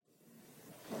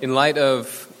In light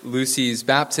of Lucy's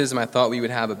baptism, I thought we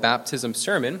would have a baptism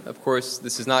sermon. Of course,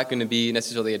 this is not going to be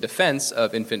necessarily a defense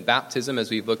of infant baptism as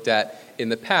we've looked at in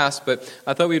the past, but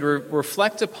I thought we'd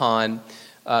reflect upon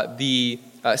the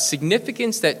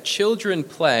significance that children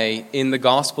play in the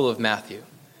Gospel of Matthew.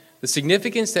 The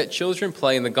significance that children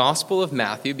play in the Gospel of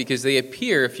Matthew, because they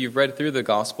appear, if you've read through the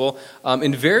Gospel,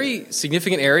 in very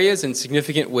significant areas and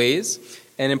significant ways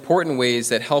and important ways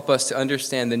that help us to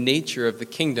understand the nature of the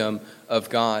kingdom of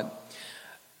God.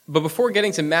 But before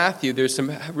getting to Matthew, there's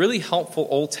some really helpful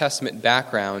Old Testament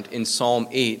background in Psalm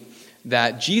 8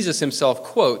 that Jesus himself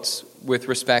quotes with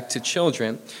respect to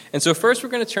children. And so first we're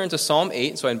going to turn to Psalm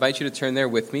 8, so I invite you to turn there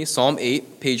with me. Psalm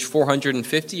 8, page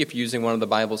 450, if you're using one of the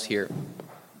Bibles here.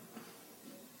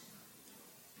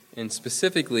 And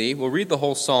specifically, we'll read the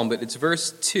whole psalm, but it's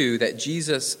verse 2 that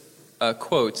Jesus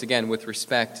quotes, again, with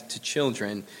respect to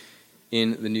children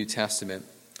in the New Testament.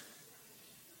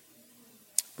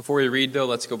 Before we read, though,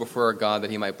 let's go before our God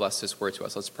that he might bless this word to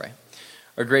us. Let's pray.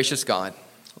 Our gracious God,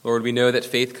 Lord, we know that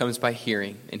faith comes by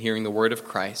hearing, and hearing the word of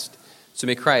Christ. So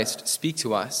may Christ speak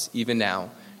to us even now,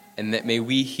 and that may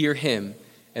we hear him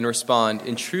and respond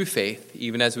in true faith,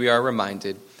 even as we are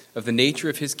reminded of the nature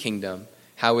of his kingdom,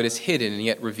 how it is hidden and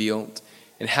yet revealed,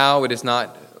 and how it is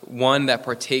not one that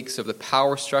partakes of the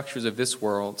power structures of this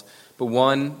world, but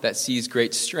one that sees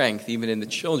great strength even in the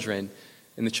children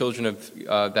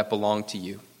of that belong to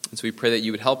you. And so we pray that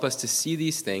you would help us to see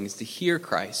these things, to hear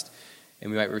Christ,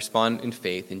 and we might respond in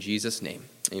faith. In Jesus' name,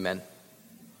 amen.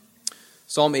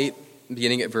 Psalm 8,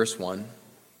 beginning at verse 1.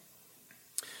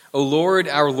 O Lord,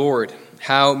 our Lord,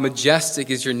 how majestic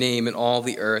is your name in all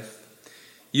the earth.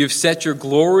 You have set your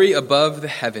glory above the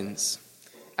heavens.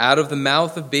 Out of the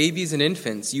mouth of babies and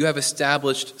infants, you have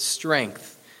established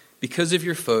strength because of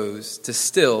your foes to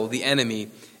still the enemy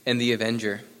and the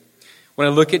avenger. When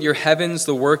I look at your heavens,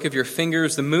 the work of your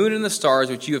fingers, the moon and the stars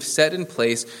which you have set in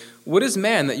place, what is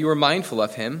man that you are mindful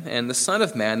of him, and the son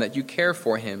of man that you care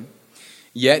for him?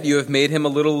 Yet you have made him a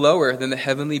little lower than the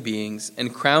heavenly beings,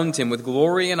 and crowned him with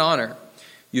glory and honor.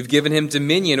 You have given him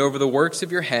dominion over the works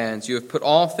of your hands. You have put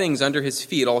all things under his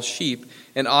feet, all sheep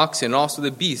and oxen, and also the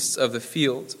beasts of the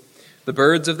field, the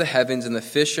birds of the heavens and the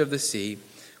fish of the sea,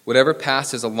 whatever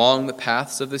passes along the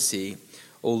paths of the sea.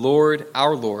 O Lord,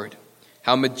 our Lord,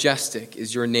 how majestic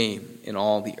is your name in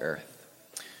all the earth.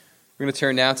 We're going to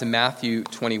turn now to Matthew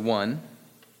 21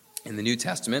 in the New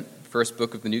Testament, first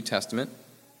book of the New Testament.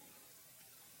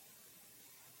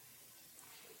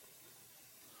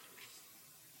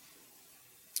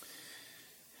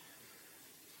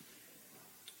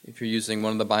 If you're using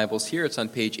one of the Bibles here, it's on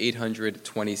page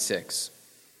 826.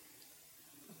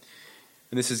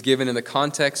 And this is given in the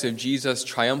context of Jesus'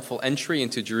 triumphal entry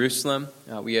into Jerusalem.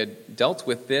 We had dealt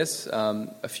with this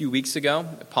a few weeks ago,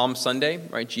 Palm Sunday,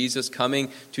 right? Jesus coming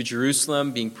to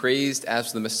Jerusalem, being praised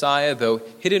as the Messiah, though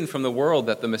hidden from the world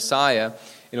that the Messiah,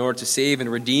 in order to save and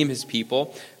redeem his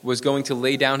people, was going to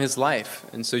lay down his life.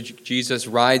 And so Jesus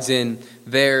rides in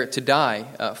there to die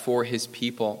for his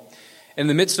people. In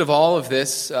the midst of all of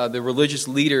this, the religious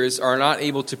leaders are not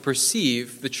able to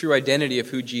perceive the true identity of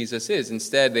who Jesus is.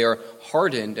 Instead, they are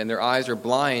hardened and their eyes are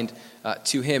blind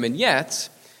to him. And yet,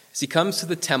 as he comes to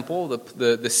the temple,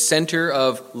 the center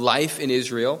of life in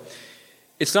Israel,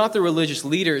 it's not the religious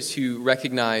leaders who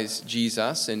recognize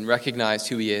Jesus and recognize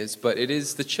who he is, but it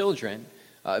is the children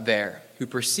there who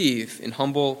perceive in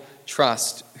humble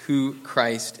trust who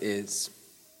Christ is.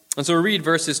 And so we read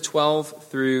verses 12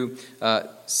 through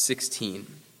 16,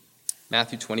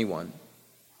 Matthew 21.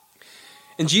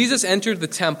 And Jesus entered the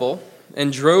temple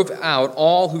and drove out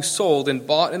all who sold and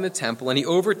bought in the temple, and he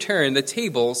overturned the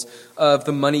tables of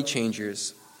the money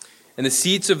changers and the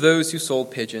seats of those who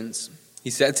sold pigeons. He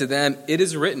said to them, "It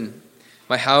is written,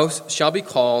 my house shall be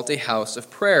called a house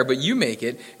of prayer, but you make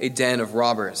it a den of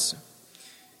robbers."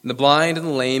 And the blind and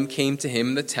the lame came to him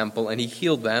in the temple, and he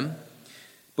healed them.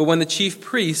 But when the chief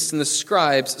priests and the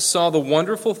scribes saw the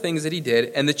wonderful things that he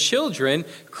did, and the children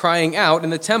crying out in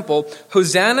the temple,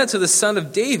 "Hosanna to the Son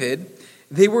of David,"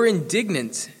 they were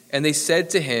indignant, and they said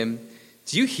to him,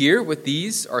 "Do you hear what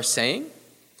these are saying?"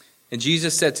 And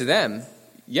Jesus said to them,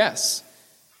 "Yes.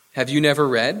 Have you never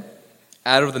read?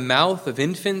 Out of the mouth of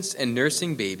infants and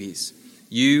nursing babies,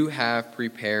 you have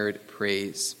prepared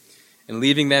praise." And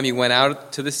leaving them, he went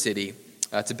out to the city,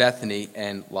 to Bethany,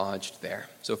 and lodged there.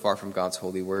 So far from God's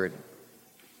holy word.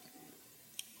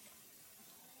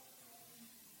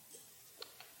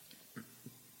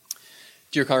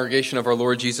 Dear congregation of our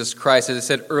Lord Jesus Christ, as I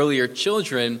said earlier,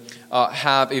 children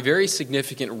have a very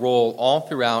significant role all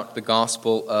throughout the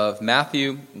Gospel of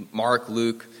Matthew, Mark,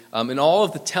 Luke, In all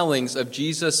of the tellings of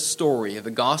Jesus' story, of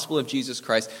the gospel of Jesus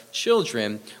Christ,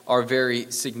 children are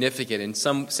very significant. In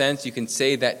some sense, you can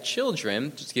say that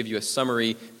children, just to give you a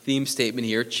summary theme statement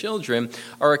here, children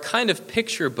are a kind of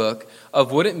picture book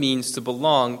of what it means to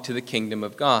belong to the kingdom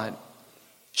of God.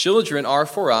 Children are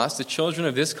for us, the children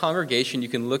of this congregation. You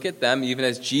can look at them, even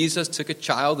as Jesus took a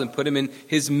child and put him in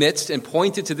his midst and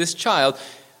pointed to this child.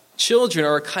 Children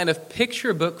are a kind of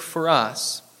picture book for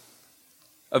us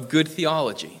of good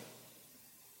theology,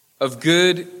 of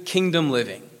good kingdom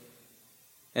living.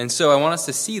 And so I want us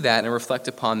to see that and reflect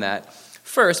upon that.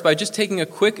 First, by just taking a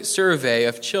quick survey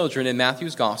of children in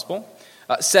Matthew's gospel.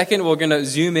 Second, we're going to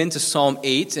zoom into Psalm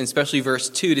 8, and especially verse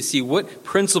 2, to see what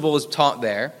principle is taught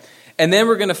there. And then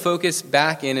we're going to focus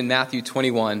back in Matthew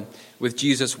 21 with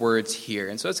Jesus' words here.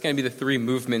 And so it's going to be the three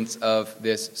movements of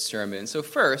this sermon. So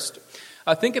first,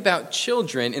 think about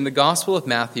children in the Gospel of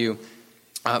Matthew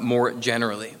more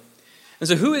generally. And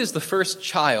so who is the first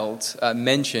child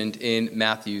mentioned in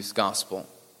Matthew's Gospel?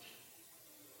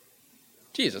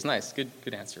 Jesus, nice.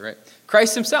 Good answer, right?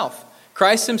 Christ himself.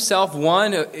 Christ himself,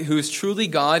 one who is truly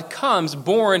God, comes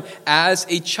born as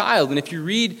a child. And if you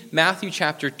read Matthew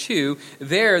chapter 2,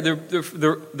 there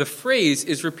the phrase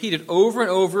is repeated over and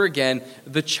over again,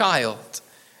 the child.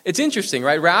 It's interesting,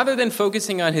 right? Rather than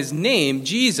focusing on his name,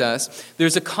 Jesus,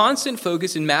 there's a constant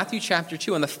focus in Matthew chapter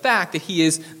 2 on the fact that he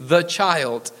is the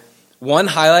child. One,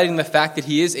 highlighting the fact that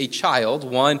he is a child,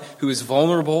 one who is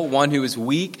vulnerable, one who is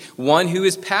weak, one who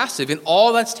is passive, and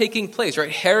all that's taking place, right?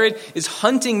 Herod is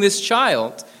hunting this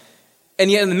child,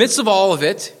 and yet in the midst of all of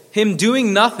it, him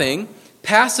doing nothing,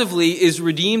 passively is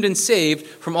redeemed and saved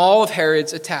from all of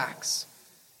Herod's attacks.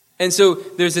 And so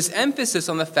there's this emphasis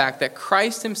on the fact that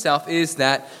Christ himself is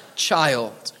that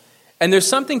child. And there's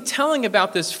something telling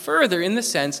about this further in the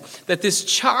sense that this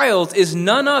child is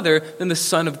none other than the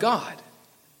Son of God.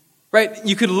 Right?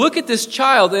 You could look at this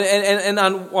child and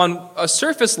on a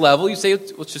surface level, you say,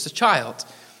 well, it's just a child.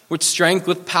 What strength,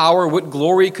 what power, what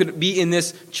glory could be in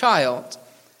this child?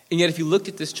 And yet if you looked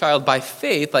at this child by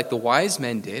faith, like the wise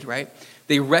men did, right?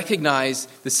 They recognize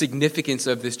the significance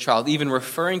of this child, even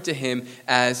referring to him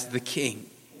as the king.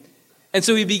 And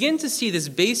so we begin to see this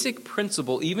basic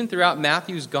principle, even throughout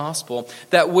Matthew's gospel,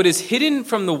 that what is hidden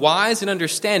from the wise and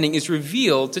understanding is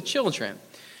revealed to children.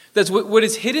 That's what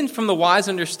is hidden from the wise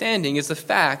understanding is the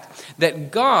fact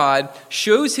that God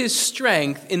shows his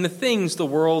strength in the things the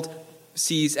world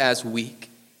sees as weak.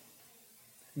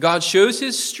 God shows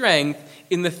his strength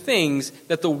in the things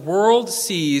that the world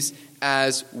sees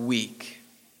as weak,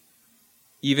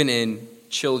 even in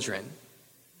children.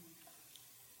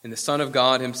 And the Son of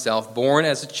God himself, born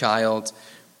as a child,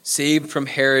 saved from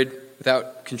Herod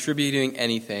without contributing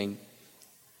anything,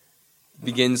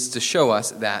 begins to show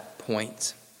us that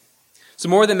point. So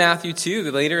more than Matthew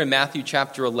 2, later in Matthew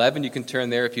chapter 11, you can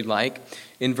turn there if you'd like,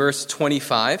 in verse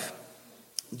 25,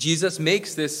 Jesus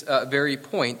makes this very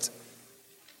point.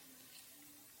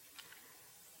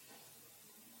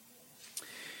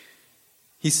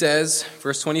 He says,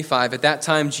 verse 25, at that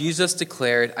time Jesus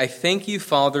declared, I thank you,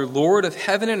 Father, Lord of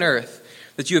heaven and earth,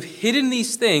 that you have hidden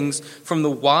these things from the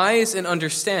wise and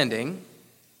understanding,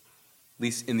 at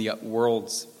least in the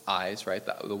world's eyes, right?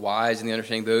 The wise and the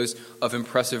understanding, those of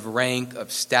impressive rank,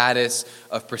 of status,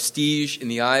 of prestige in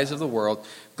the eyes of the world.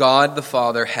 God the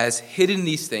Father has hidden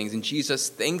these things, and Jesus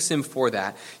thanks him for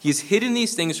that. He has hidden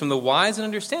these things from the wise and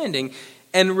understanding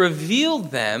and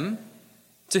revealed them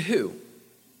to who?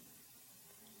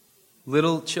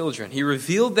 Little children. He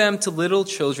revealed them to little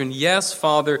children. Yes,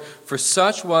 Father, for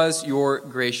such was your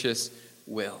gracious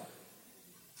will.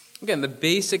 Again, the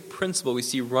basic principle we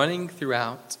see running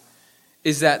throughout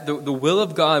is that the will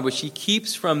of God, which he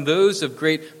keeps from those of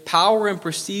great power and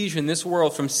prestige in this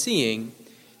world from seeing,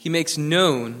 he makes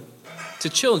known to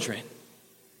children.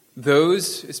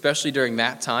 Those, especially during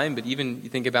that time, but even you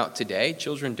think about today,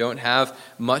 children don't have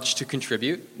much to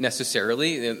contribute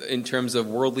necessarily in terms of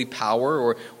worldly power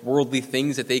or worldly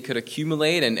things that they could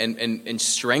accumulate and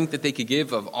strength that they could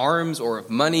give of arms or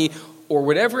of money or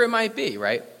whatever it might be,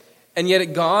 right? And yet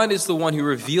God is the one who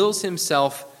reveals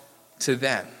himself to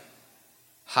them,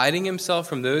 hiding himself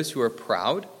from those who are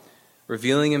proud,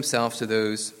 revealing himself to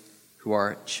those who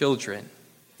are children,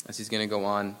 as he's going to go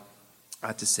on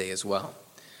to say as well.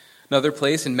 Another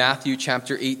place in Matthew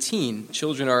chapter 18,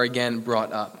 children are again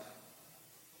brought up.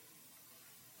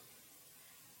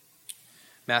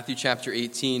 Matthew chapter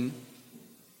 18,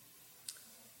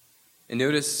 and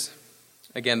notice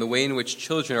again the way in which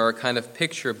children are a kind of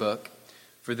picture book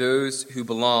for those who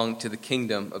belong to the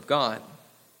kingdom of God.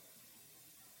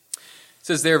 It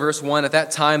says there, verse 1, at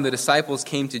that time the disciples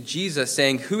came to Jesus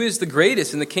saying, who is the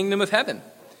greatest in the kingdom of heaven?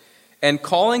 And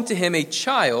calling to him a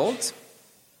child,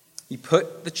 he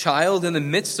put the child in the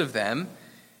midst of them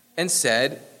and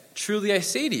said, "Truly I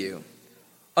say to you,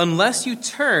 unless you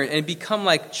turn and become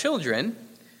like children,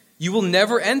 you will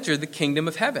never enter the kingdom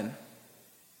of heaven.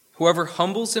 Whoever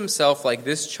humbles himself like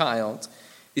this child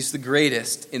is the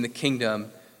greatest in the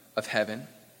kingdom of heaven.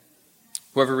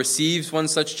 Whoever receives one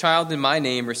such child in my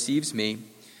name receives me.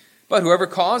 But whoever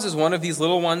causes one of these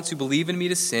little ones who believe in me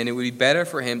to sin, it would be better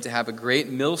for him to have a great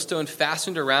millstone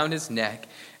fastened around his neck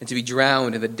and to be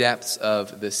drowned in the depths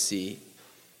of the sea."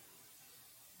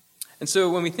 And so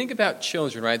when we think about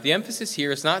children, right, the emphasis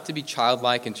here is not to be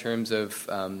childlike in terms of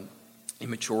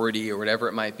immaturity or whatever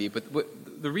it might be. But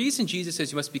the reason Jesus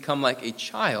says you must become like a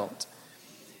child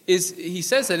is he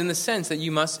says that in the sense that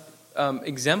you must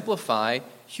exemplify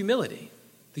humility,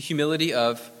 the humility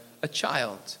of a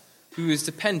child who is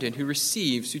dependent, who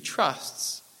receives, who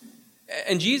trusts.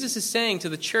 And Jesus is saying to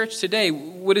the church today,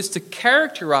 what is to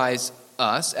characterize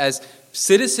us as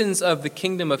citizens of the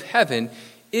kingdom of heaven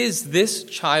is this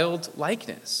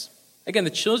childlikeness. Again, the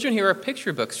children here are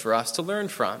picture books for us to learn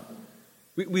from.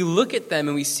 We look at them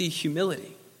and we see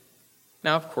humility.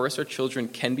 Now, of course, our children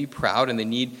can be proud and they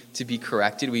need to be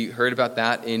corrected. We heard about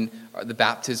that in the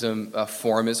baptism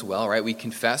form as well, right? We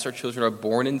confess our children are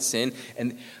born in sin.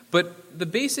 But the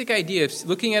basic idea of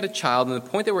looking at a child, and the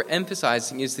point that we're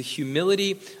emphasizing, is the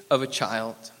humility of a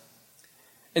child.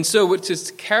 And so what is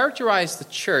to characterize the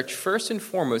church, first and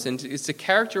foremost, and is to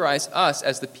characterize us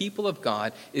as the people of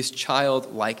God, is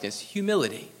childlikeness,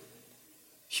 humility.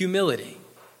 Humility.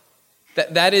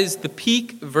 That is the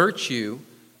peak virtue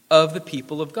of the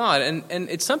people of God. And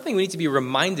it's something we need to be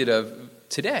reminded of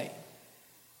today.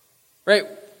 Right?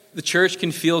 The church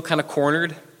can feel kind of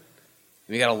cornered.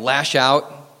 We got to lash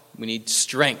out. We need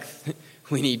strength.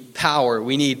 We need power.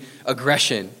 We need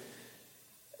aggression.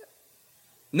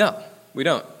 No, we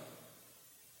don't.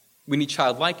 We need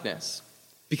childlikeness,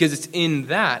 because it's in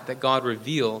that God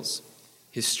reveals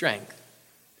his strength.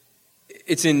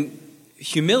 It's in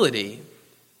humility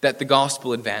that the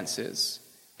gospel advances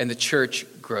and the church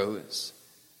grows.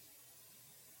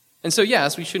 And so,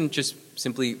 yes, we shouldn't just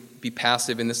simply be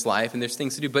passive in this life, and there's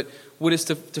things to do, but what is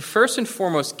to first and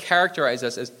foremost characterize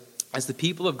us as the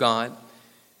people of God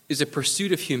is a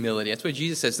pursuit of humility. That's why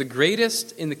Jesus says the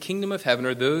greatest in the kingdom of heaven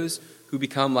are those who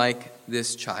become like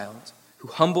this child, who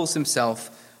humbles himself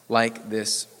like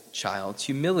this child.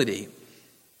 Humility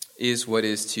is what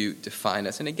is to define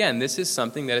us. And again, this is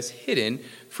something that is hidden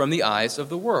from the eyes of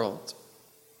the world.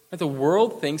 The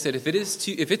world thinks that if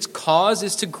its cause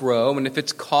is to grow and if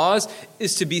its cause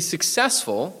is to be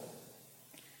successful,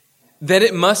 then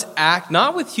it must act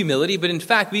not with humility, but in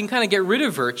fact, we can kind of get rid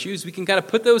of virtues. We can kind of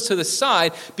put those to the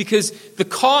side because the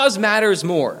cause matters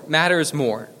more.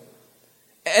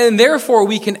 And therefore,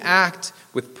 we can act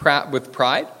with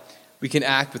pride. We can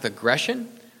act with aggression.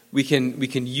 We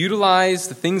can utilize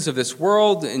the things of this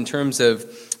world in terms of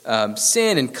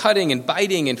sin and cutting and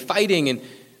biting and fighting. And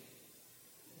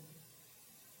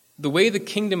the way the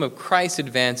kingdom of Christ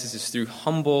advances is through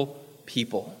humble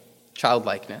people,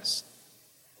 childlikeness.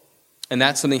 And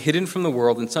that's something hidden from the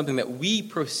world and something that we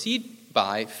proceed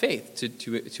by faith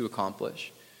to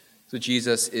accomplish. So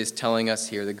Jesus is telling us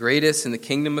here, the greatest in the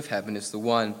kingdom of heaven is the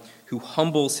one who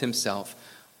humbles himself.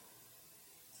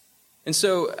 And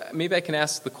so maybe I can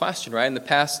ask the question, right? In the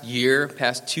past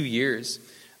 2 years,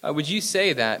 would you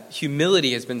say that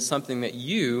humility has been something that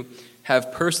you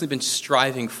have personally been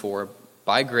striving for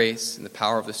by grace and the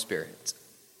power of the Spirit?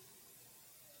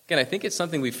 Again, I think it's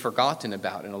something we've forgotten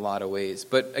about in a lot of ways.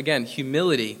 But again,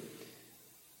 humility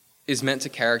is meant to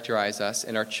characterize us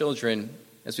and our children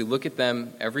as we look at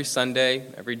them every Sunday,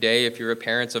 every day, if you're a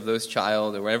parent of those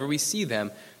child, or whenever we see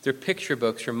them, they're picture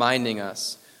books reminding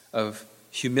us of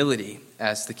humility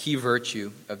as the key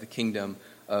virtue of the kingdom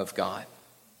of God.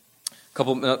 A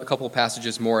couple of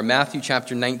passages more. Matthew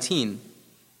chapter 19,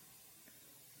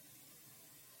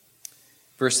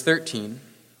 verse 13.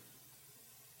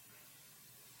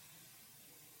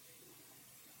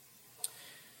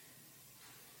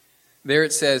 There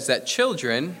it says that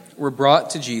children were brought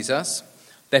to Jesus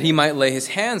that he might lay his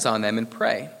hands on them and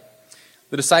pray.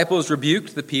 The disciples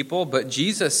rebuked the people, but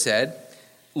Jesus said,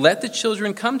 "Let the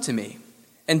children come to me,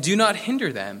 and do not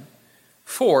hinder them,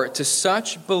 for to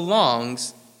such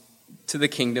belongs to the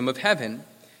kingdom of heaven." And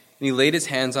he laid his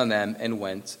hands on them and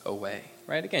went away.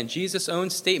 Right? Again, Jesus' own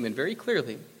statement very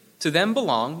clearly. To them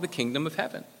belong the kingdom of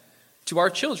heaven. To our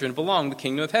children belong the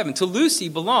kingdom of heaven. To Lucy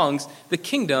belongs the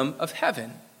kingdom of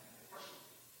heaven.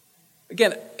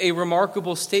 Again, a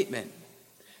remarkable statement.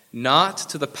 Not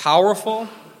to the powerful,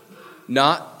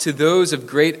 not to those of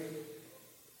great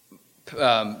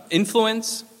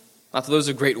influence, not to those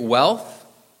of great wealth,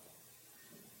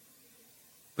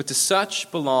 but to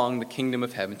such belong the kingdom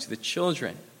of heaven, to the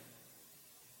children.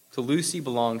 To Lucy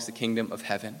belongs the kingdom of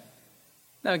heaven.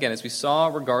 Now again, as we saw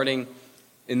regarding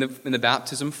in the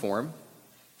baptism form,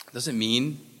 doesn't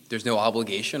mean there's no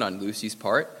obligation on Lucy's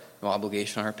part, no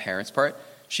obligation on her parents' part.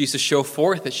 She's to show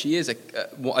forth that she is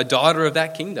a daughter of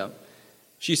that kingdom.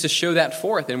 She's to show that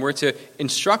forth, and we're to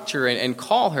instruct her and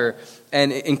call her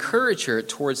and encourage her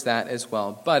towards that as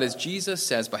well. But as Jesus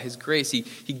says, by his grace, he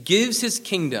gives his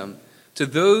kingdom to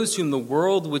those whom the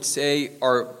world would say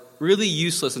are really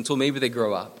useless until maybe they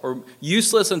grow up, or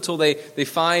useless until they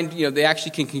find they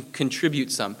actually can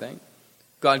contribute something.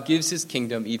 God gives his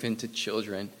kingdom even to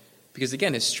children, because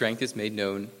again, his strength is made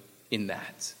known in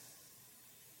that.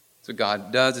 So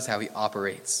God does, is how he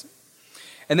operates.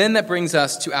 And then that brings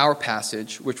us to our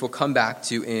passage, which we'll come back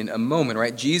to in a moment,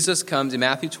 right? Jesus comes in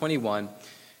Matthew 21,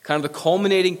 kind of the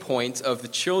culminating point of the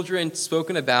children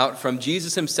spoken about from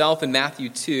Jesus himself in Matthew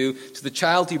 2, to the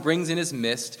child he brings in his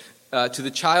midst, to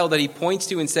the child that he points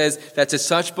to and says that to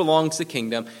such belongs the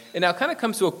kingdom. And now kind of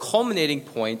comes to a culminating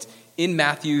point in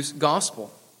Matthew's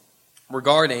gospel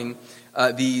regarding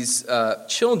these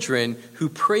children who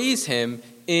praise him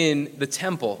in the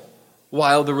temple,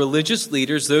 while the religious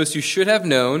leaders, those who should have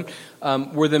known,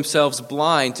 were themselves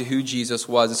blind to who Jesus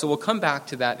was. And so we'll come back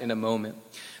to that in a moment.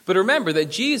 But remember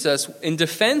that Jesus, in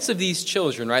defense of these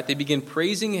children, right, they begin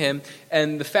praising him,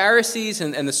 and the Pharisees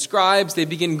and the scribes, they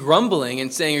begin grumbling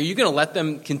and saying, are you going to let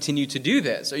them continue to do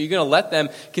this? Are you going to let them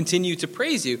continue to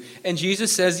praise you? And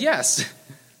Jesus says, yes.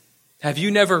 Have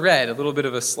you never read? A little bit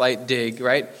of a slight dig,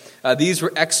 right? These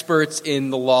were experts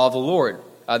in the law of the Lord.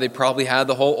 They probably had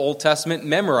the whole Old Testament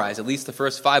memorized, at least the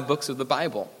first 5 books of the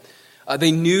Bible.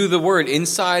 They knew the word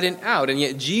inside and out, and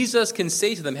yet Jesus can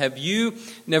say to them, have you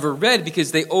never read?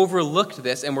 Because they overlooked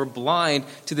this and were blind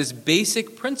to this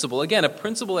basic principle. Again, a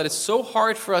principle that is so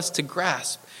hard for us to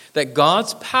grasp, that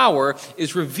God's power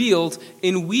is revealed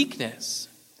in weakness.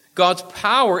 God's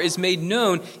power is made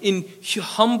known in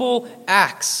humble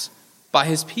acts by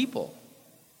his people.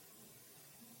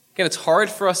 Again, it's hard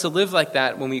for us to live like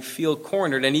that when we feel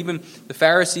cornered. And even the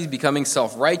Pharisees becoming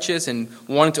self-righteous and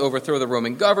wanting to overthrow the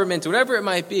Roman government, whatever it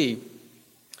might be,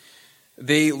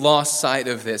 they lost sight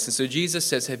of this. And so Jesus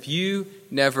says, have you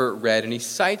never read? And he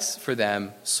cites for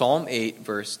them Psalm 8,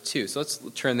 verse 2. So let's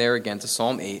turn there again to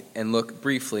Psalm 8 and look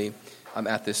briefly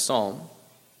at this psalm.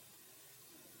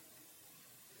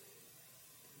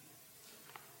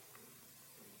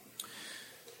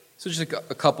 So just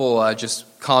a couple just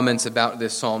comments about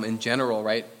this psalm in general,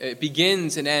 right? It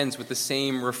begins and ends with the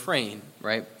same refrain,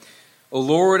 right? O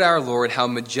Lord, our Lord, how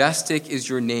majestic is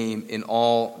your name in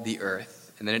all the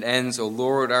earth. And then it ends, O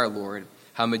Lord, our Lord,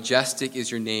 how majestic is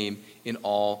your name in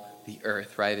all the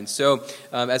earth, right? And so,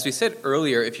 as we said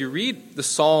earlier, if you read the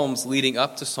Psalms leading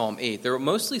up to Psalm 8, they're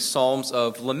mostly Psalms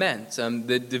of lament.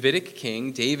 The Davidic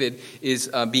king, David, is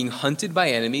being hunted by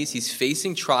enemies. He's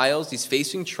facing trials. He's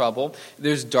facing trouble.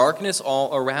 There's darkness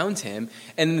all around him.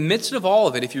 And in the midst of all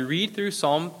of it, if you read through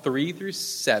Psalm 3 through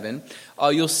 7,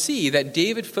 you'll see that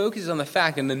David focuses on the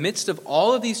fact that in the midst of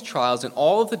all of these trials and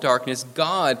all of the darkness,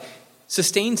 God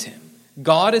sustains him.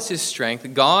 God is his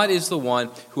strength. God is the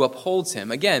one who upholds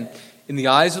him. Again, in the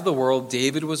eyes of the world,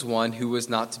 David was one who was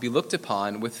not to be looked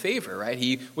upon with favor, right?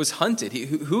 He was hunted.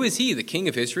 Who is he, the king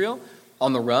of Israel,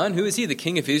 on the run? Who is he, the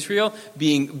king of Israel,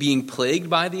 being plagued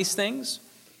by these things?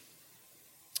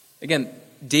 Again,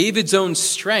 David's own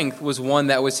strength was one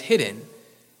that was hidden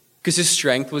because his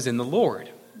strength was in the Lord,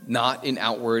 not in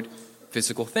outward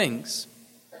physical things.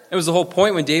 It was the whole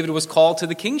point when David was called to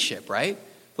the kingship, right?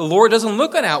 The Lord doesn't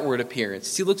look at outward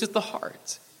appearance. He looks at the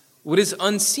heart. What is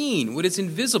unseen, what is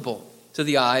invisible to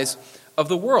the eyes of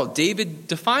the world. David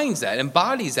defines that,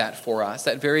 embodies that for us,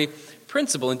 that very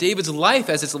principle. And David's life,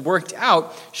 as it's worked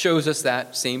out, shows us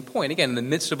that same point. Again, in the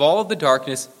midst of all of the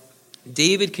darkness,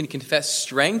 David can confess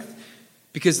strength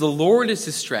because the Lord is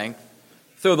his strength,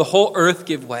 though the whole earth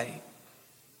give way.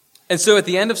 And so at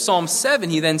the end of Psalm 7,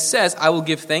 he then says, I will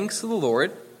give thanks to the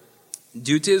Lord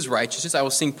due to his righteousness. I will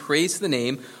sing praise to the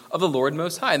name of the Lord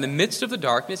Most High. In the midst of the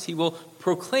darkness, he will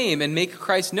proclaim and make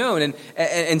Christ known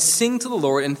and sing to the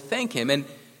Lord and thank him. And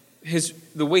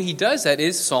the way he does that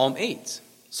is Psalm 8.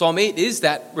 Psalm 8 is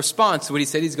that response to what he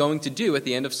said he's going to do at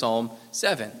the end of Psalm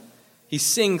 7. He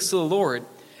sings to the Lord.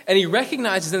 And he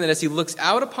recognizes then that as he looks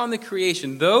out upon the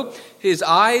creation, though his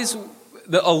eyes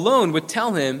alone would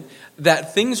tell him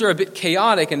that things are a bit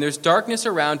chaotic and there's darkness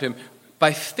around him,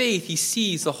 by faith, he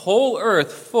sees the whole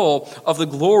earth full of the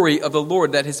glory of the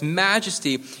Lord, that his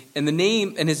majesty and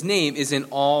his name is in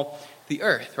all the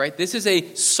earth, right? This is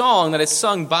a song that is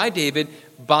sung by David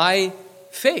by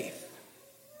faith.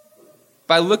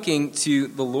 by looking to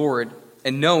the Lord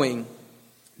and knowing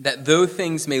that though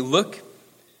things may look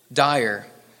dire,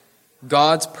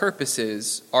 God's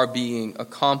purposes are being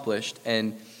accomplished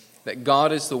and that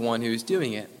God is the one who is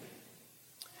doing it.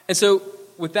 And so,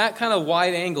 with that kind of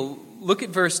wide angle, look at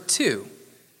verse 2.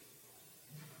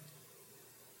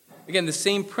 Again, the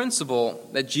same principle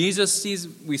that Jesus sees,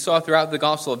 we saw throughout the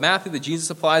Gospel of Matthew, that Jesus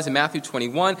applies in Matthew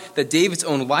 21, that David's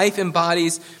own life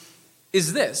embodies,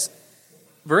 is this.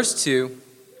 Verse 2,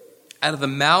 out of the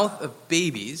mouth of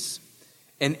babies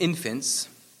and infants,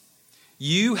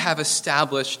 you have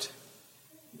established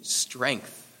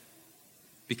strength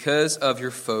because of your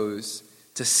foes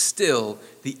to still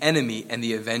the enemy and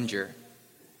the avenger.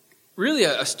 Really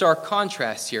a stark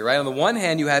contrast here, right? On the one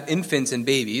hand, you have infants and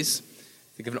babies.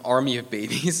 Think of an army of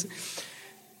babies.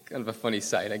 Kind of a funny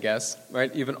sight, I guess,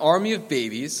 right? You have an army of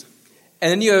babies,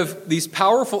 and then you have these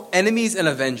powerful enemies and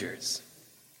avengers.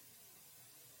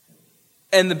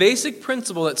 And the basic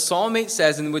principle that Psalm 8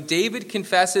 says, and what David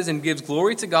confesses and gives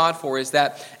glory to God for, is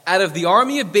that out of the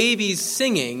army of babies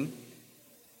singing,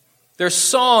 their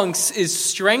song is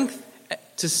strength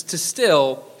to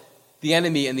still the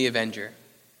enemy and the avenger.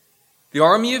 The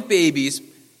army of babies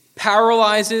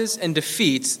paralyzes and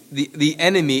defeats the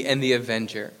enemy and the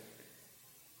avenger.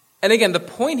 And again, the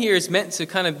point here is meant to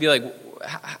kind of be like,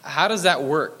 how does that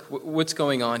work? What's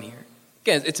going on here?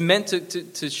 Again, it's meant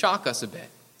to shock us a bit.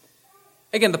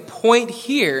 Again, the point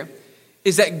here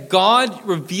is that God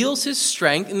reveals his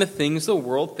strength in the things the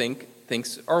world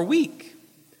thinks are weak.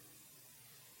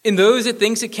 In those it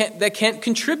thinks that can't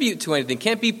contribute to anything,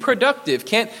 can't be productive,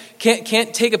 can't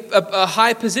take a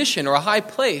high position or a high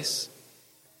place.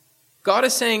 God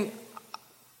is saying,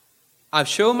 I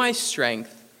show my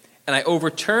strength and I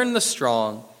overturn the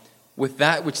strong with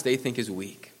that which they think is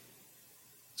weak.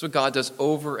 That's what God does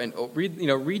over and over.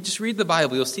 Just read the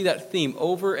Bible. You'll see that theme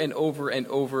over and over and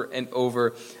over and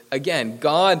over again.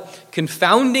 God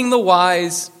confounding the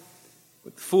wise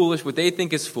with foolish, what they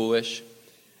think is foolish.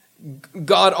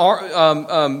 God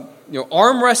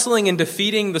arm wrestling and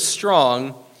defeating the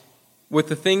strong with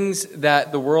the things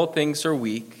that the world thinks are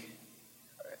weak.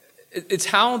 It's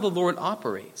how the Lord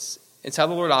operates. It's how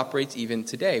the Lord operates even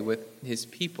today with his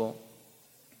people.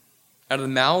 Out of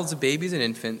the mouths of babies and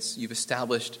infants, you've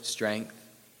established strength.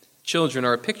 Children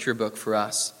are a picture book for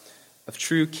us of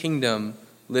true kingdom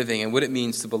living and what it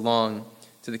means to belong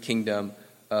to the kingdom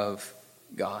of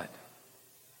God.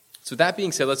 So with that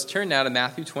being said, let's turn now to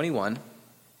Matthew 21.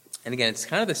 And again, it's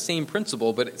kind of the same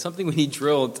principle, but it's something we need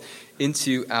drilled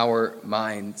into our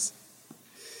minds.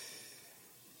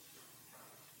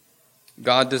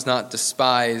 God does not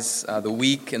despise the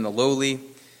weak and the lowly.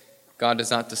 God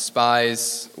does not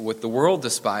despise what the world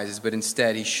despises, but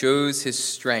instead he shows his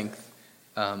strength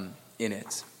in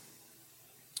it.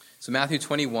 So Matthew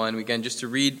 21, again, just to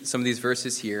read some of these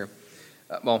verses here.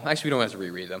 Actually, we don't have to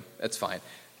reread them. That's fine.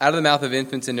 Out of the mouth of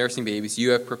infants and nursing babies,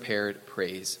 you have prepared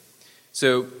praise.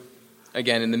 So,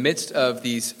 again, in the midst of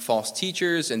these false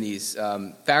teachers and these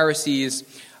Pharisees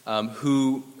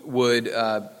who would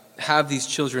have these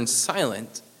children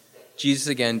silent, Jesus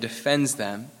again defends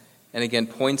them and again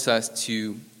points us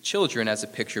to children as a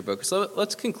picture book. So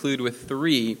let's conclude with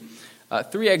three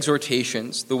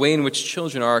exhortations, the way in which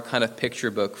children are a kind of picture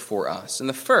book for us. And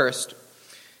the first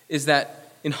is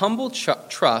that in humble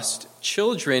trust,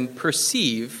 children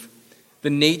perceive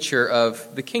the nature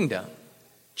of the kingdom.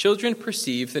 Children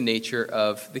perceive the nature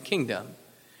of the kingdom.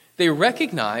 They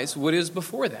recognize what is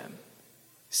before them.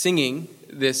 Singing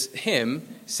this hymn,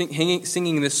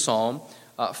 singing this psalm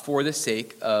for the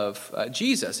sake of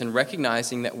Jesus and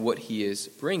recognizing that what he is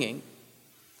bringing.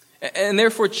 And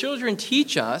therefore, children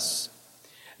teach us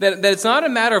that it's not a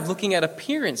matter of looking at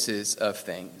appearances of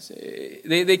things.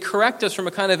 They correct us from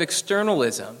a kind of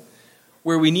externalism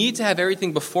where we need to have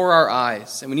everything before our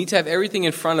eyes and we need to have everything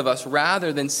in front of us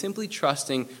rather than simply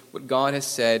trusting what God has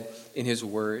said in his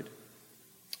word.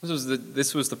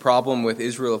 This was the problem with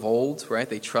Israel of old, right?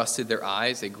 They trusted their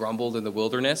eyes. They grumbled in the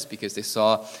wilderness because they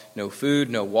saw no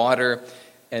food, no water,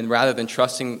 and rather than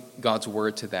trusting God's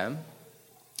word to them.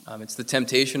 It's the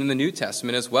temptation in the New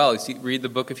Testament as well. Read the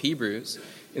book of Hebrews.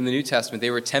 In the New Testament, they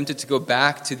were tempted to go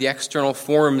back to the external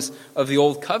forms of the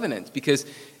Old Covenant because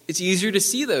it's easier to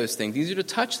see those things, easier to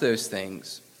touch those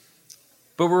things.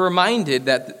 But we're reminded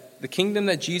that the kingdom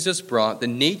that Jesus brought, the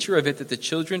nature of it that the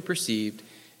children perceived,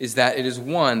 is that it is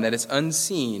one that is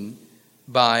unseen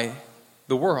by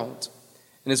the world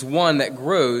and is one that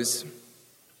grows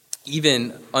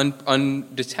even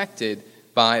undetected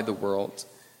by the world.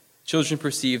 Children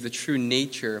perceive the true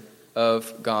nature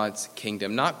of God's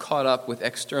kingdom, not caught up with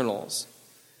externals,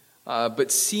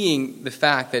 but seeing the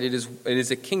fact that it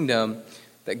is a kingdom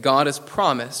that God has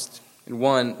promised and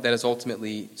one that is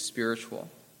ultimately spiritual.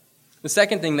 The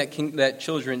second thing that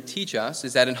children teach us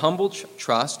is that in humble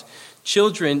trust,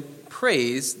 children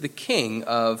praise the King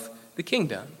of the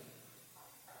kingdom.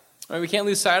 We can't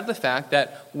lose sight of the fact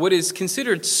that what is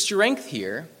considered strength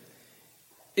here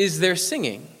is their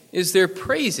singing, is their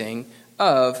praising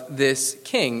of this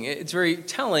king. It's very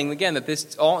telling, again, that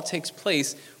this all takes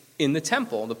place in the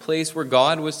temple, the place where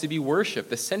God was to be worshipped,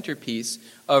 the centerpiece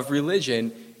of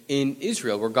religion in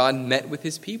Israel, where God met with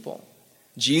his people.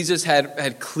 Jesus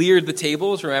had cleared the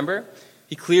tables, remember?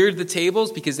 He cleared the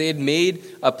tables because they had made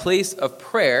a place of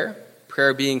prayer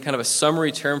being kind of a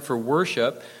summary term for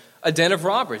worship, a den of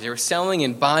robbers. They were selling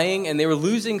and buying, and they were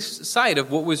losing sight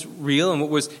of what was real and what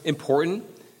was important,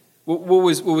 what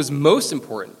was most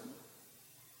important,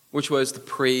 which was the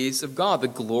praise of God, the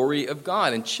glory of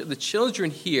God. And the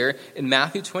children here in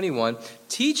Matthew 21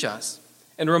 teach us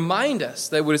and remind us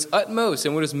that what is utmost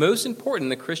and what is most important in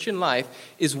the Christian life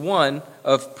is one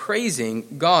of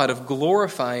praising God, of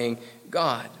glorifying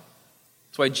God.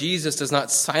 That's why Jesus does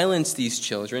not silence these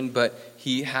children, but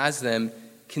he has them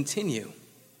continue.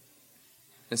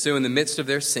 And so in the midst of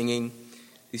their singing,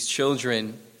 these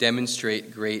children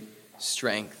demonstrate great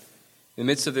strength. In the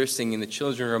midst of their singing, the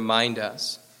children remind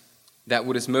us that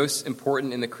what is most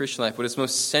important in the Christian life, what is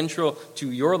most central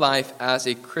to your life as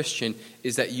a Christian,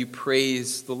 is that you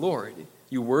praise the Lord.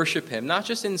 You worship him, not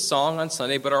just in song on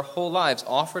Sunday, but our whole lives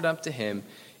offered up to him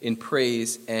in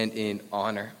praise and in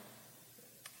honor.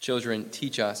 Children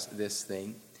teach us this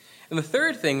thing. And the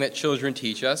third thing that children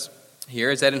teach us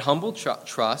here is that in humble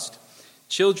trust,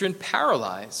 children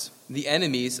paralyze the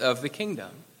enemies of the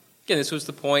kingdom. Again, this was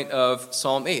the point of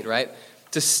Psalm 8, right?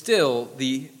 To still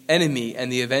the enemy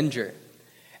and the avenger.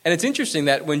 And it's interesting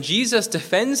that when Jesus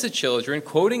defends the children,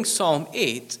 quoting Psalm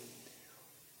 8,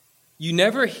 you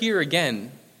never hear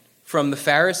again from the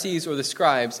Pharisees or the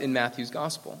scribes in Matthew's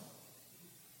gospel.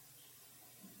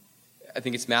 I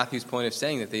think it's Matthew's point of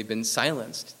saying that they've been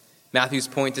silenced. Matthew's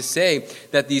point to say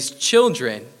that these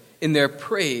children, in their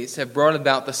praise, have brought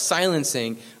about the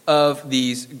silencing of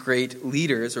these great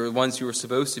leaders, or ones who were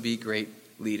supposed to be great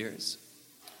leaders.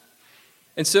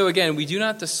 And so again, we do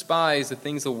not despise the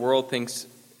things the world thinks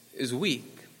is weak.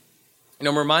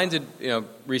 I'm reminded,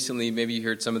 recently, maybe you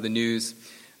heard some of the news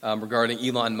regarding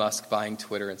Elon Musk buying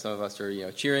Twitter, and some of us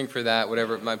are, cheering for that,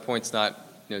 whatever. My point's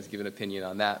not, to give an opinion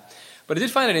on that. But I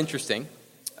did find it interesting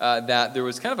that there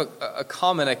was kind of a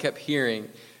comment I kept hearing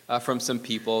from some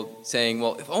people saying,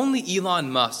 well, if only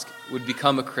Elon Musk would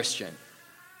become a Christian,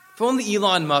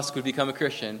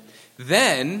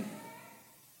 then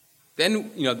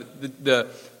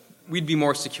we'd be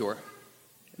more secure.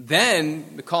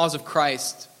 Then the cause of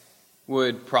Christ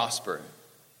would prosper.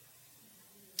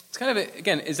 It's kind of,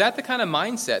 again, is that the kind of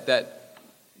mindset that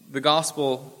the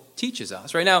gospel teaches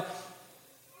us? Right now,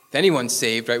 if anyone's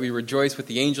saved, right, we rejoice with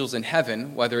the angels in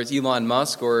heaven, whether it's Elon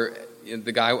Musk or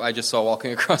the guy I just saw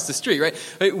walking across the street,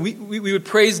 right? We would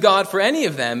praise God for any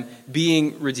of them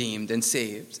being redeemed and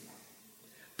saved.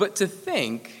 But to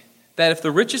think that if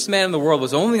the richest man in the world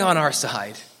was only on our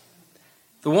side,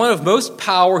 the one of most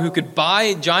power who could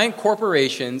buy giant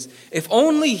corporations, if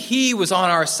only he was on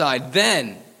our side,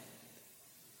 then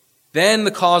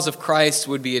the cause of Christ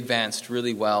would be advanced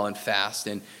really well and fast,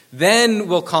 and then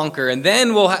we'll conquer, and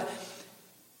then we'll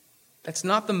That's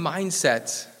not the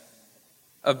mindset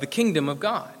of the kingdom of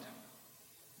God.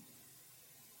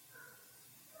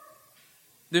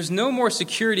 There's no more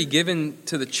security given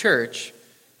to the church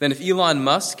than if Elon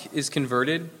Musk is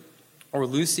converted or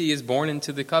Lucy is born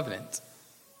into the covenant.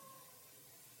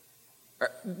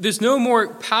 There's no more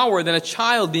power than a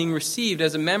child being received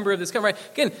as a member of this covenant.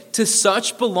 Right? Again, to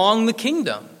such belong the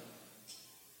kingdom.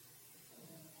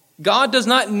 God does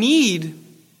not need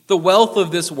the wealth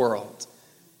of this world.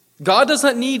 God does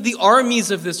not need the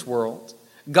armies of this world.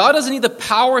 God doesn't need the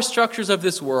power structures of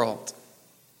this world.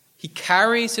 He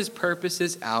carries his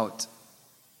purposes out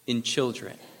in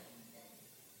children.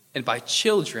 And by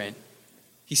children,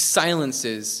 he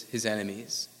silences his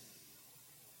enemies.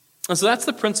 And so that's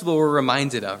the principle we're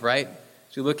reminded of, right?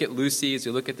 As we look at Lucy, as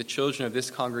we look at the children of this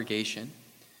congregation,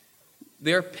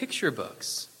 they are picture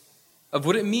books of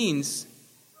what it means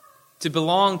to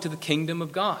belong to the kingdom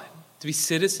of God, to be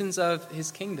citizens of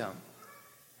his kingdom.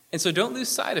 And so don't lose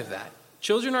sight of that.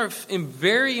 Children are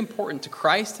very important to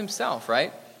Christ himself,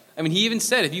 right? I mean, he even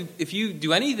said, if you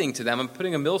do anything to them, I'm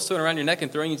putting a millstone around your neck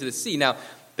and throwing you into the sea. Now,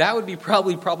 that would be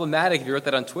probably problematic if you wrote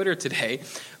that on Twitter today.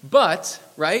 But,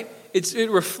 right,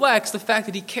 it reflects the fact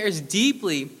that he cares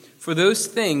deeply for those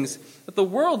things that the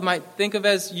world might think of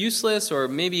as useless or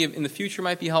maybe in the future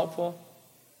might be helpful.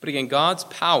 But again, God's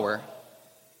power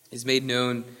is made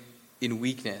known in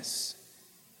weakness.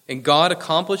 And God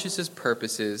accomplishes his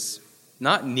purposes,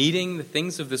 not needing the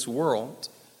things of this world,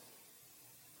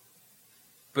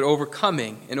 but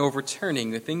overcoming and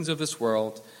overturning the things of this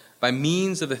world by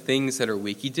means of the things that are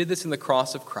weak. He did this in the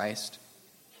cross of Christ.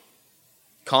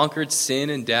 Conquered sin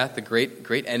and death, the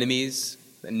great enemies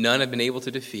that none have been able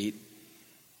to defeat.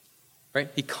 Right?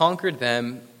 He conquered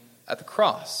them at the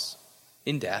cross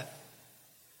in death.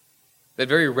 That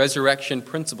very resurrection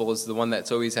principle is the one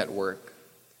that's always at work.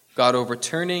 God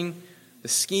overturning the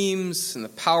schemes and the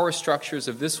power structures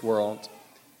of this world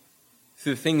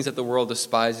through the things that the world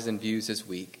despises and views as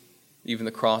weak, even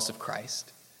the cross of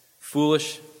Christ.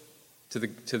 Foolish to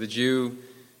the Jew,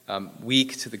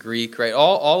 weak to the Greek, right?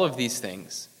 All of these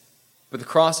things. But the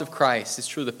cross of Christ is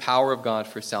truly the power of God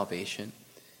for salvation.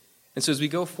 And so as we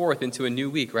go forth into a new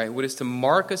week, right, what is to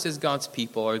mark us as God's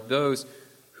people are those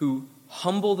who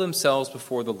humble themselves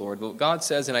before the Lord. Well, God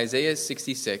says in Isaiah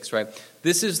 66, right,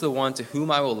 this is the one to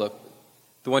whom I will look,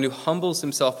 the one who humbles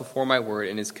himself before my word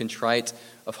and is contrite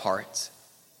of heart.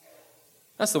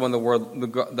 That's the one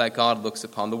that God looks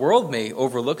upon. The world may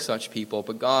overlook such people,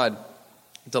 but God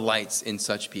delights in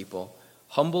such people.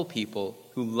 Humble people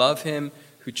who love him,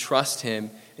 who trust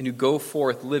him, and who go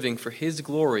forth living for his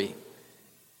glory,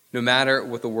 no matter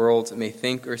what the world may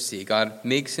think or see. God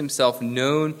makes himself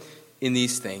known in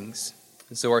these things.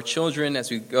 And so our children, as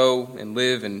we go and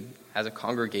live and as a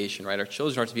congregation, right, our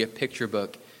children are to be a picture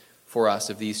book for us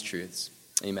of these truths.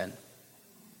 Amen.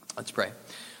 Let's pray.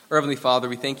 Our Heavenly Father,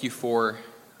 we thank you for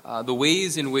the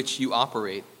ways in which you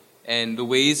operate and the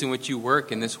ways in which you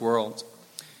work in this world.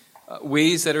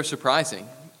 Ways that are surprising,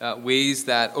 ways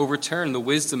that overturn the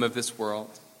wisdom of this world.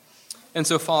 And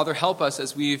so, Father, help us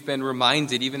as we've been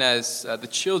reminded, even as the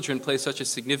children play such a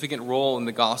significant role in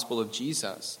the gospel of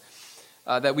Jesus,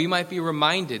 that we might be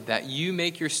reminded that you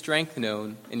make your strength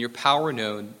known and your power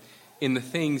known in the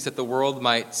things that the world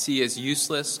might see as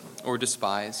useless or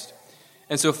despised.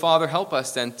 And so, Father, help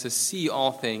us then to see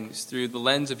all things through the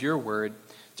lens of your word,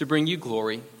 to bring you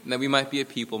glory, and that we might be a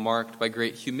people marked by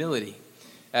great humility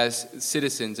as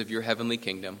citizens of your heavenly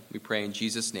kingdom. We pray in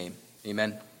Jesus' name.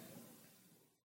 Amen.